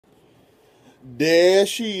There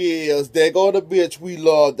she is. There go the bitch we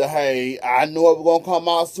love to hate. I knew it was gonna come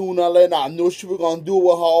out sooner or later. I knew she was gonna do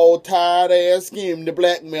with her old tired ass scheme, the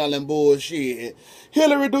blackmailing bullshit.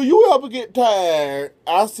 Hillary, do you ever get tired?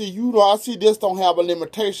 I see you know. I see this don't have a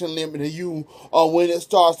limitation limit to you. Or when it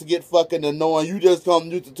starts to get fucking annoying, you just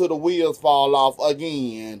come use it till the wheels fall off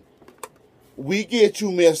again. We get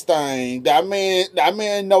you, Miss Thing. That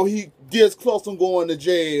man know he gets close to going to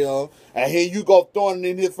jail. And here you go throwing it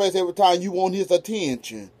in his face every time you want his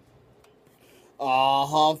attention.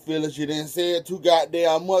 Uh-huh, Phyllis, you didn't say it too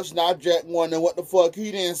goddamn much. Now Jack wondering what the fuck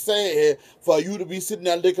he didn't say it for you to be sitting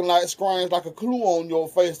there looking like screens like a clue on your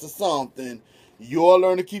face or something. You'll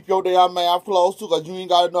learn to keep your damn mouth closed too, cause you ain't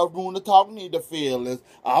got enough room to talk neither, Phyllis.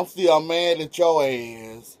 I'm still mad at your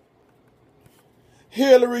ass.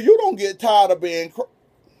 Hillary, you don't get tired of being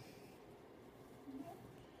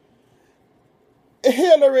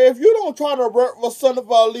Hillary, if you don't try to work for something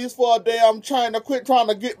for at least for a damn China, quit trying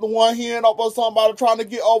to get the one hand up on somebody, trying to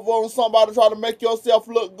get over on somebody, trying to make yourself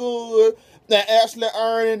look good, and actually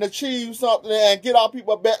earn and achieve something, and get all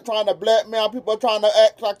people back trying to blackmail people, trying to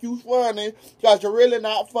act like you funny, because you're really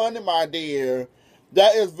not funny, my dear.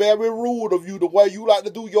 That is very rude of you, the way you like to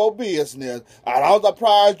do your business. And I'm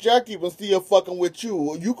surprised Jack even still fucking with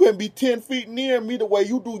you. You couldn't be 10 feet near me the way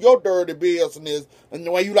you do your dirty business and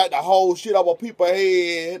the way you like to hold shit over people's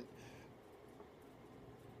head.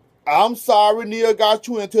 I'm sorry Neil got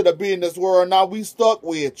you into the business world. Now we stuck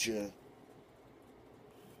with you.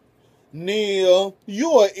 Neil,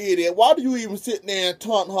 you're an idiot. Why do you even sit there and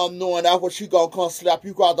taunt her knowing that's what she gonna come slap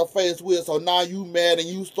you across the face with? So now you mad and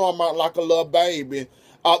you storm out like a little baby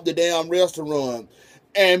out the damn restaurant.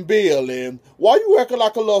 And Billy, why you acting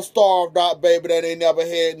like a little starved out baby that ain't never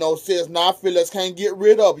had no sense? Now Phyllis can't get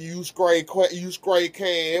rid of you, you stray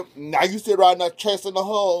cab. Now you sit right now chasing the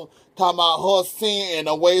her, talking about her sin and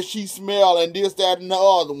the way she smell and this, that, and the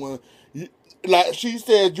other one. Like she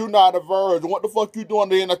said, you're not a virgin. What the fuck you doing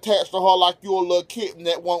then attached to her like you're a little kitten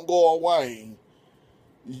that won't go away?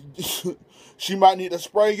 She might need to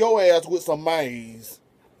spray your ass with some maize.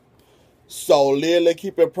 So Lily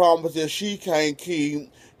keeping promises she can't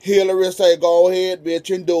keep. Hillary say, go ahead,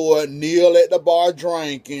 bitch, and do it. Neil at the bar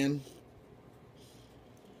drinking.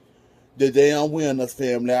 The damn Winners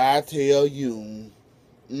family, I tell you.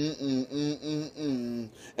 And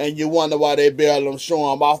you wonder why they barely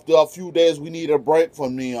show them. After a few days, we need a break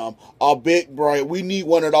from them. A big break. We need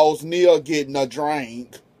one of those Neil getting a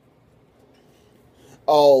drink.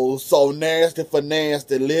 Oh, so nasty for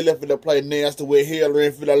nasty. Lily finna play nasty with Hillary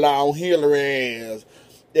and finna lie on Hillary ass.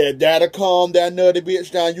 If that'll calm that nutty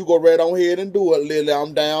bitch down, you go right on ahead and do it, Lily.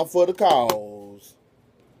 I'm down for the cause.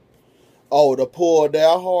 Oh, the pull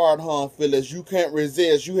that hard, huh, Phyllis? You can't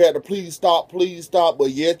resist. You had to please stop, but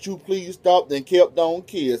yet you please stopped and kept on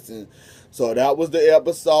kissing. So that was the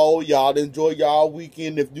episode. Y'all enjoy y'all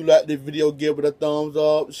weekend. If you like the video, give it a thumbs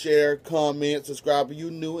up, share, comment, subscribe if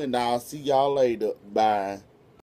you new, and I'll see y'all later. Bye.